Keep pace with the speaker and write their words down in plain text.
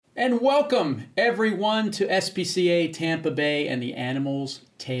And welcome, everyone, to SPCA Tampa Bay and the Animals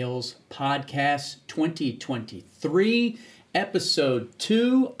Tales Podcast 2023, Episode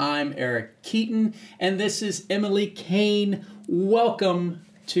 2. I'm Eric Keaton, and this is Emily Cain. Welcome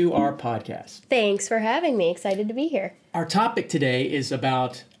to our podcast. Thanks for having me. Excited to be here. Our topic today is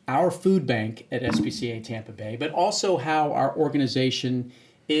about our food bank at SPCA Tampa Bay, but also how our organization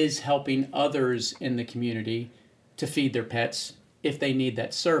is helping others in the community to feed their pets if they need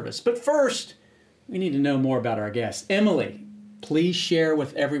that service. But first, we need to know more about our guest. Emily, please share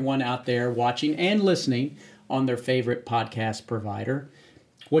with everyone out there watching and listening on their favorite podcast provider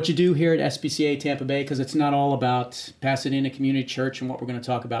what you do here at SPCA Tampa Bay, because it's not all about Pasadena Community Church and what we're going to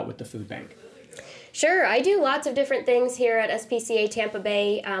talk about with the food bank. Sure, I do lots of different things here at SPCA Tampa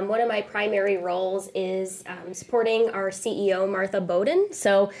Bay. One of my primary roles is supporting our CEO, Martha Bowden.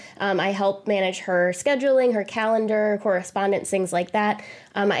 So I help manage her scheduling, her calendar, correspondence, things like that.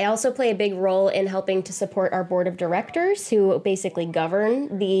 I also play a big role in helping to support our board of directors, who basically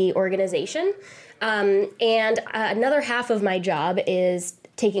govern the organization. And another half of my job is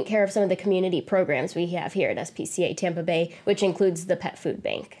taking care of some of the community programs we have here at SPCA Tampa Bay, which includes the Pet Food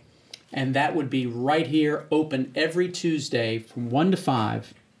Bank. And that would be right here, open every Tuesday from 1 to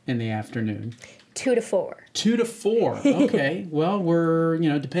 5 in the afternoon. 2 to 4. 2 to 4. Okay. Well, we're,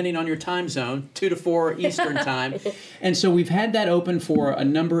 depending on your time zone, 2 to 4 Eastern time. And so we've had that open for a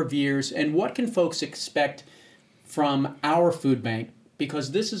number of years. And what can folks expect from our food bank?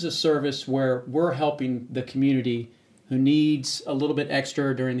 Because this is a service where we're helping the community who needs a little bit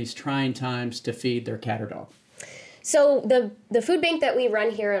extra during these trying times to feed their cat or dog. So the food bank that we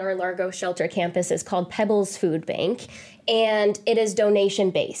run here at our Largo Shelter campus is called Pebbles Food Bank, and it is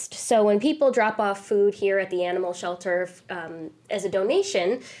donation-based. So when people drop off food here at the animal shelter as a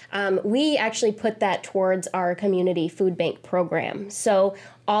donation, we actually put that towards our community food bank program. So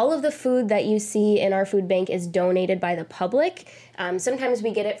all of the food that you see in our food bank is donated by the public. Sometimes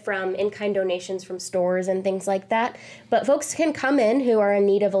we get it from in-kind donations from stores and things like that, but folks can come in who are in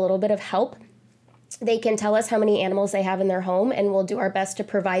need of a little bit of help. They can tell us how many animals they have in their home, and we'll do our best to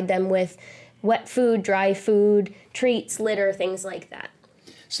provide them with wet food, dry food, treats, litter, things like that.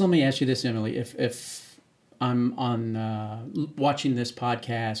 So let me ask you this, Emily. If I'm on watching this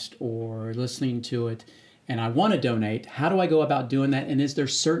podcast or listening to it and I want to donate, how do I go about doing that? And is there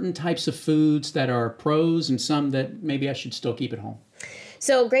certain types of foods that are pros and some that maybe I should still keep at home?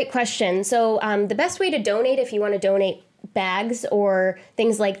 So great question. So the best way to donate, if you want to donate bags or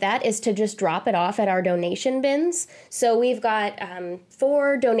things like that, is to just drop it off at our donation bins. So we've got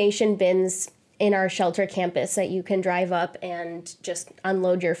 4 donation bins in our shelter campus that you can drive up and just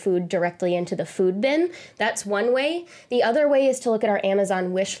unload your food directly into the food bin. That's one way. The other way is to look at our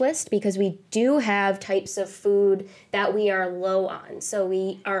Amazon wish list, because we do have types of food that we are low on. So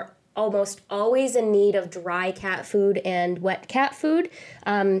we are almost always in need of dry cat food and wet cat food.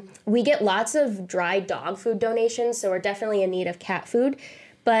 We get lots of dry dog food donations, so we're definitely in need of cat food.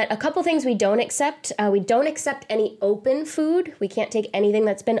 But a couple things we don't accept. We don't accept any open food. We can't take anything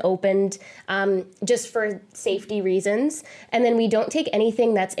that's been opened, just for safety reasons. And then we don't take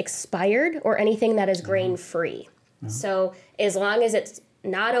anything that's expired or anything that is grain-free. Mm-hmm. So as long as it's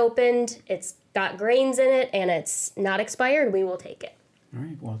not opened, it's got grains in it, and it's not expired, we will take it. All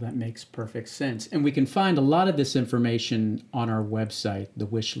right, well, that makes perfect sense. And we can find a lot of this information on our website, the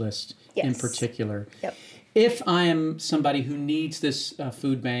wish list in particular. Yep. If I am somebody who needs this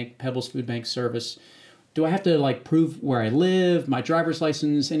food bank, Pebbles Food Bank service, do I have to prove where I live, my driver's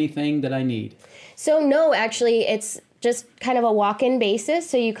license, anything that I need? So no, actually, it's just kind of a walk-in basis.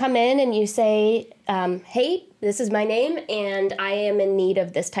 So you come in and you say, hey, this is my name, and I am in need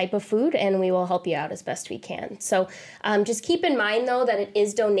of this type of food, and we will help you out as best we can. So just keep in mind, though, that it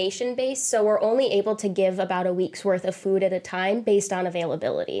is donation-based, so we're only able to give about a week's worth of food at a time based on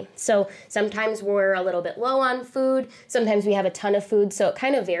availability. So sometimes we're a little bit low on food, sometimes we have a ton of food, so it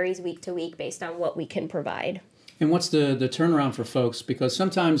kind of varies week to week based on what we can provide. And what's the turnaround for folks? Because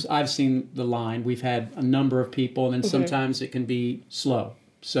sometimes I've seen the line, we've had a number of people, and then sometimes it can be slow.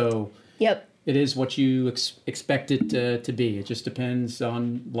 So Yep. It is what you expect it to be. It just depends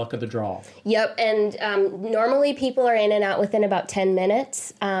on luck of the draw. Yep, and normally people are in and out within about 10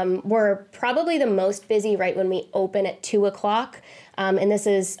 minutes. We're probably the most busy right when we open at 2 o'clock, and this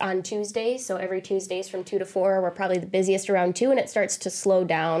is on Tuesdays, so every Tuesdays from 2 to 4, we're probably the busiest around 2, and it starts to slow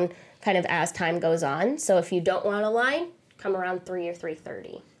down kind of as time goes on. So if you don't want a line, come around 3 or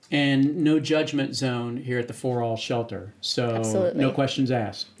 3:30. And no judgment zone here at the For All Shelter. So Absolutely. No questions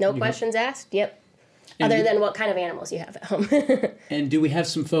asked. No questions asked, yep. Other than what kind of animals you have at home. And do we have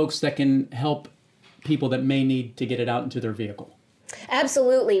some folks that can help people that may need to get it out into their vehicle?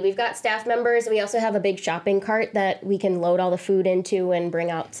 Absolutely. We've got staff members. We also have a big shopping cart that we can load all the food into and bring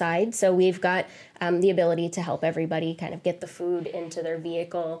outside. So we've got the ability to help everybody kind of get the food into their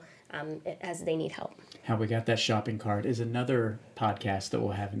vehicle as they need help. How we got that shopping cart is another podcast that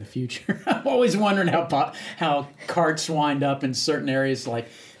we'll have in the future. I'm always wondering how carts wind up in certain areas. Like,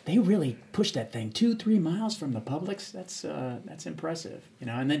 they really pushed that thing 2-3 miles from the Publix. That's impressive,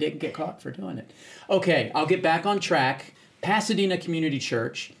 and they didn't get caught for doing it. Okay, I'll get back on track. Pasadena Community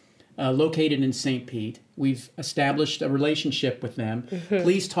Church, located in St. Pete. We've established a relationship with them. Mm-hmm.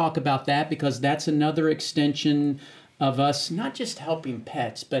 Please talk about that, because that's another extension of us not just helping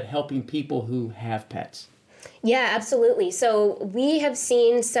pets, but helping people who have pets. Yeah, absolutely. So we have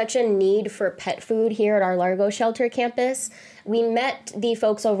seen such a need for pet food here at our Largo Shelter campus. We met the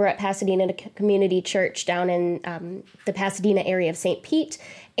folks over at Pasadena Community Church down in the Pasadena area of St. Pete,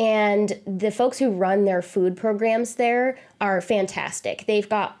 and the folks who run their food programs there are fantastic. They've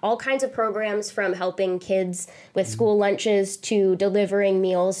got all kinds of programs, from helping kids with school lunches to delivering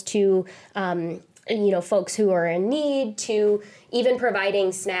meals to folks who are in need, to even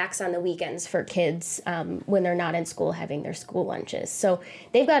providing snacks on the weekends for kids when they're not in school having their school lunches. So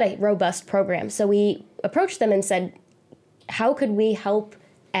they've got a robust program. So we approached them and said, how could we help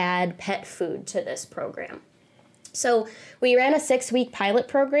add pet food to this program? So we ran a 6-week pilot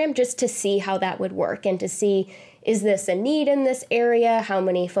program just to see how that would work and to see, is this a need in this area? How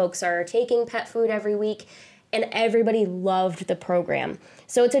many folks are taking pet food every week? And everybody loved the program.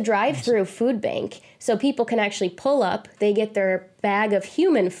 So it's a drive-through food bank. So people can actually pull up, they get their bag of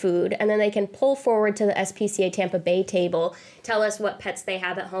human food, and then they can pull forward to the SPCA Tampa Bay table, tell us what pets they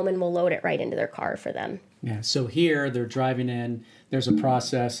have at home, and we'll load it right into their car for them. Yeah, so here they're driving in. There's a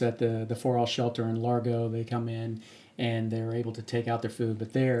process at the 4L shelter in Largo. They come in and they're able to take out their food,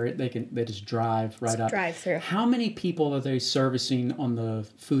 but there they just drive right up. Drive through. How many people are they servicing on the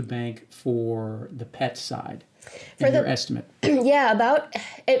food bank for the pet side? For your estimate? Yeah,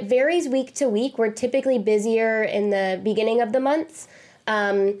 it varies week to week. We're typically busier in the beginning of the months,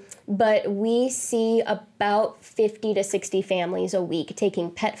 but we see about 50 to 60 families a week taking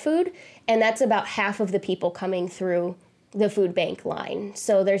pet food, and that's about half of the people coming through the food bank line.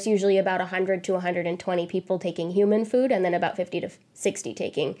 So there's usually about 100 to 120 people taking human food, and then about 50 to 60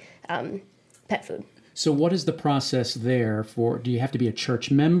 taking pet food. So what is the process there for? Do you have to be a church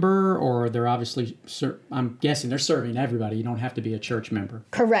member, or they're obviously, I'm guessing they're serving everybody. You don't have to be a church member.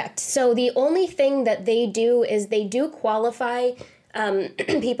 Correct. So the only thing that they do is they do qualify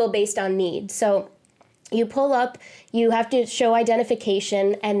people based on need. So you pull up, you have to show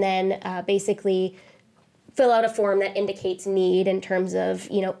identification, and then basically fill out a form that indicates need in terms of,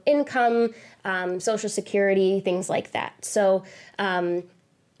 income, Social Security, things like that. So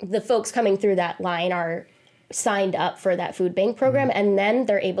the folks coming through that line are signed up for that food bank program, and then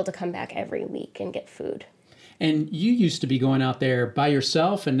they're able to come back every week and get food. And you used to be going out there by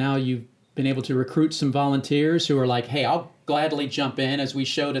yourself, and now you've been able to recruit some volunteers who are like, hey, I'll gladly jump in. As we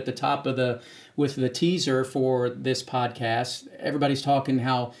showed at the top of with the teaser for this podcast, everybody's talking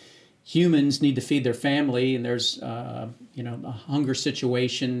how humans need to feed their family, and there's a hunger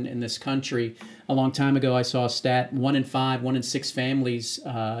situation in this country. A long time ago, I saw a stat: 1 in 5, 1 in 6 families,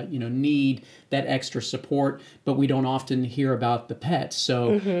 need that extra support, but we don't often hear about the pets.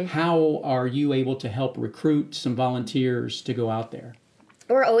 So how are you able to help recruit some volunteers to go out there?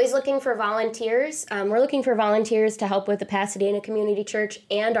 We're always looking for volunteers. We're looking for volunteers to help with the Pasadena Community Church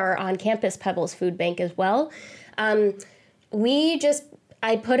and our on-campus Pebbles Food Bank as well.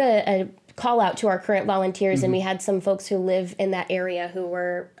 I put a call out to our current volunteers, and we had some folks who live in that area who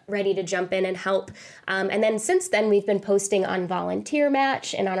were ready to jump in and help. And then since then, we've been posting on Volunteer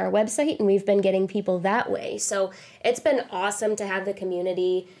Match and on our website, and we've been getting people that way. So it's been awesome to have the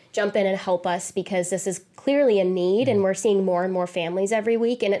community jump in and help us, because this is clearly a need, and we're seeing more and more families every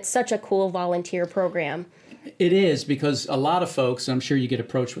week, and it's such a cool volunteer program. It is, because a lot of folks, I'm sure you get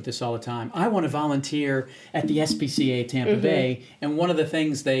approached with this all the time, I want to volunteer at the SPCA Tampa Bay, and one of the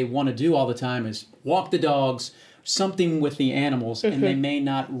things they want to do all the time is walk the dogs, something with the animals, and they may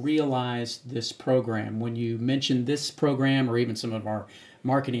not realize this program. When you mention this program, or even some of our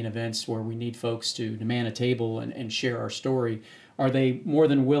marketing events where we need folks to man a table and share our story, are they more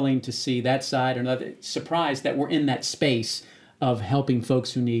than willing to see that side, or not surprised that we're in that space of helping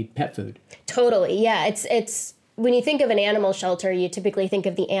folks who need pet food? Totally, yeah. It's when you think of an animal shelter, you typically think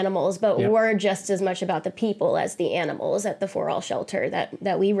of the animals, but we're just as much about the people as the animals at the 4L shelter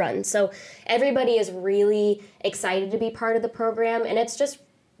that we run. So everybody is really excited to be part of the program, and it's just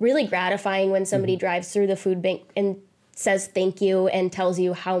really gratifying when somebody drives through the food bank and says thank you and tells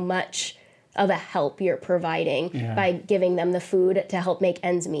you how much of a help you're providing by giving them the food to help make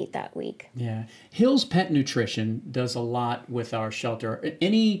ends meet that week. Yeah. Hill's Pet Nutrition does a lot with our shelter.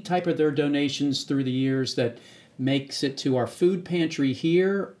 Any type of their donations through the years that makes it to our food pantry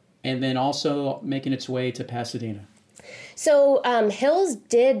here and then also making its way to Pasadena? So Hill's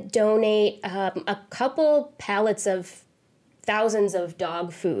did donate a couple pallets of thousands of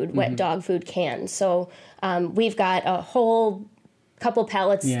dog food, wet dog food cans. So we've got a whole couple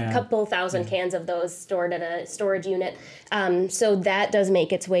pallets, couple thousand cans of those stored at a storage unit. So that does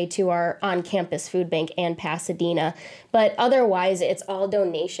make its way to our on-campus food bank and Pasadena. But otherwise, it's all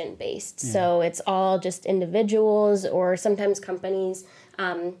donation-based. Yeah. So it's all just individuals or sometimes companies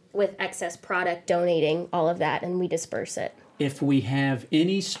with excess product donating all of that, and we disperse it. If we have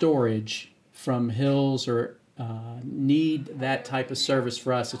any storage from Hills or need that type of service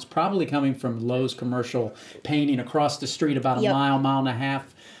for us, it's probably coming from Lowe's Commercial Painting across the street about a mile and a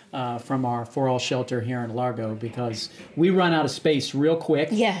half from our For All shelter here in Largo, because we run out of space real quick.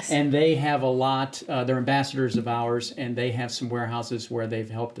 Yes. And they have a lot, they're ambassadors of ours, and they have some warehouses where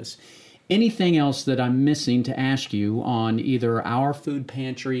they've helped us. Anything else that I'm missing to ask you on either our food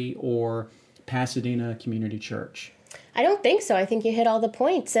pantry or Pasadena Community Church? I don't think so. I think you hit all the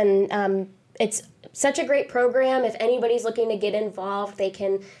points, and it's such a great program. If anybody's looking to get involved, they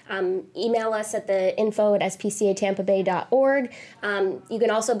can email us at the info@spcatampabay.org. You can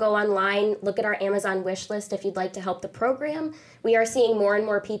also go online, look at our Amazon wish list if you'd like to help the program. We are seeing more and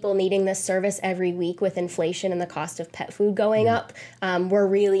more people needing this service every week with inflation and the cost of pet food going up. We're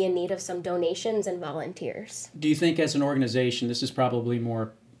really in need of some donations and volunteers. Do you think as an organization, this is probably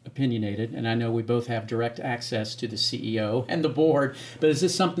more opinionated, and I know we both have direct access to the CEO and the board, but is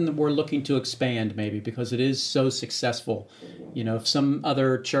this something that we're looking to expand maybe because it is so successful? You know, if some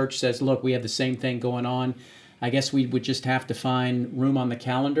other church says, look, we have the same thing going on, I guess we would just have to find room on the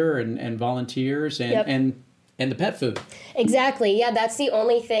calendar and volunteers and the pet food. Exactly. Yeah, that's the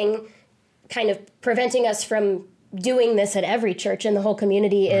only thing kind of preventing us from doing this at every church in the whole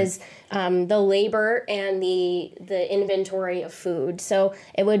community is the labor and the inventory of food. So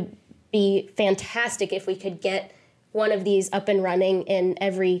it would be fantastic if we could get one of these up and running in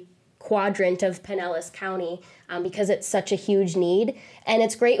every quadrant of Pinellas County because it's such a huge need. And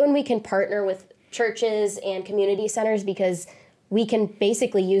it's great when we can partner with churches and community centers because we can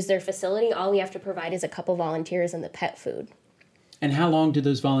basically use their facility. All we have to provide is a couple volunteers and the pet food. And how long do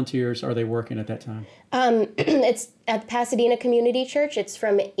those volunteers, are they working at that time? It's at Pasadena Community Church. It's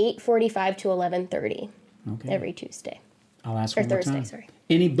from 8:45 to 11:30 every Tuesday. I'll ask or one more Thursday, time. sorry.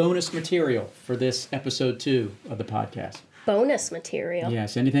 Any bonus material for this episode 2 of the podcast? Bonus material?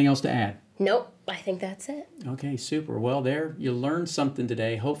 Yes. Anything else to add? Nope. I think that's it. Okay, super. Well, there you learned something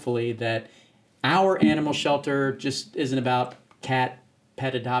today, hopefully, that our animal shelter just isn't about pet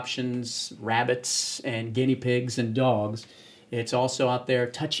adoptions, rabbits, and guinea pigs and dogs. It's also out there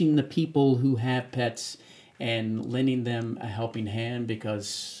touching the people who have pets and lending them a helping hand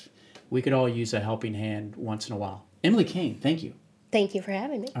because we could all use a helping hand once in a while. Emily Cain, thank you. Thank you for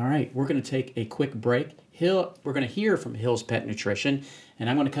having me. All right, we're going to take a quick break. We're going to hear from Hill's Pet Nutrition, and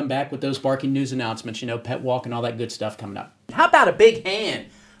I'm going to come back with those barking news announcements, pet walk and all that good stuff coming up. How about a big hand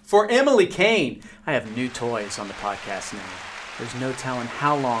for Emily Cain? I have new toys on the podcast now. There's no telling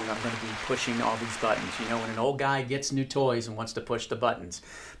how long I'm going to be pushing all these buttons. When an old guy gets new toys and wants to push the buttons.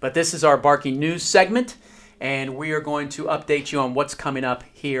 But this is our Barking News segment, and we are going to update you on what's coming up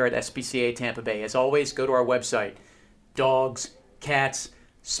here at SPCA Tampa Bay. As always, go to our website. Dogs, cats,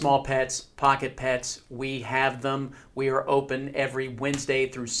 small pets, pocket pets, we have them. We are open every Wednesday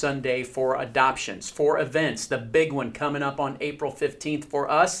through Sunday for adoptions, for events. The big one coming up on April 15th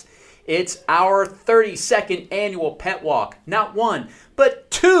for us. It's our 32nd annual pet walk. Not one,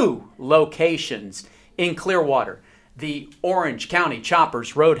 but 2 locations in Clearwater. The Orange County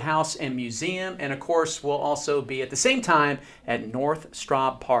Choppers Roadhouse and Museum. And of course, we'll also be at the same time at North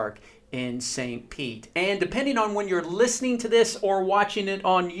Straub Park in St. Pete. And depending on when you're listening to this or watching it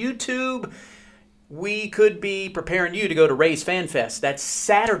on YouTube, we could be preparing you to go to Ray's Fan Fest. That's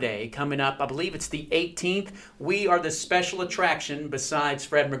Saturday coming up. I believe it's the 18th. We are the special attraction besides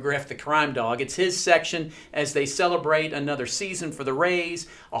Fred McGriff, the crime dog. It's his section as they celebrate another season for the Rays,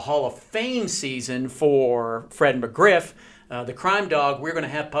 a Hall of Fame season for Fred McGriff. The crime dog, we're going to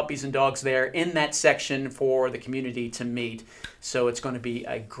have puppies and dogs there in that section for the community to meet. So it's going to be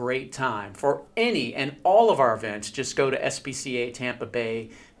a great time. For any and all of our events, just go to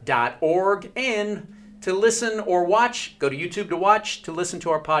SPCATampaBay.org. And to listen or watch, go to YouTube to watch. To listen to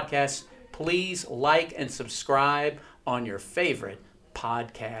our podcast, please like and subscribe on your favorite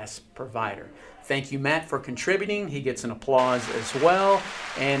podcast provider. Thank you, Matt, for contributing. He gets an applause as well,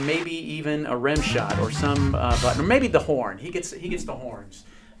 and maybe even a rim shot or some button, or maybe the horn. He gets the horns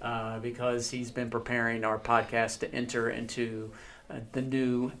because he's been preparing our podcast to enter into the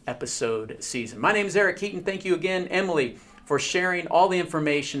new episode season. My name is Eric Keaton. Thank you again, Emily, for sharing all the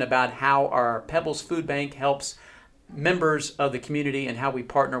information about how our Pebbles Food Bank helps members of the community and how we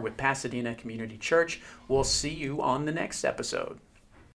partner with Pasadena Community Church. We'll see you on the next episode.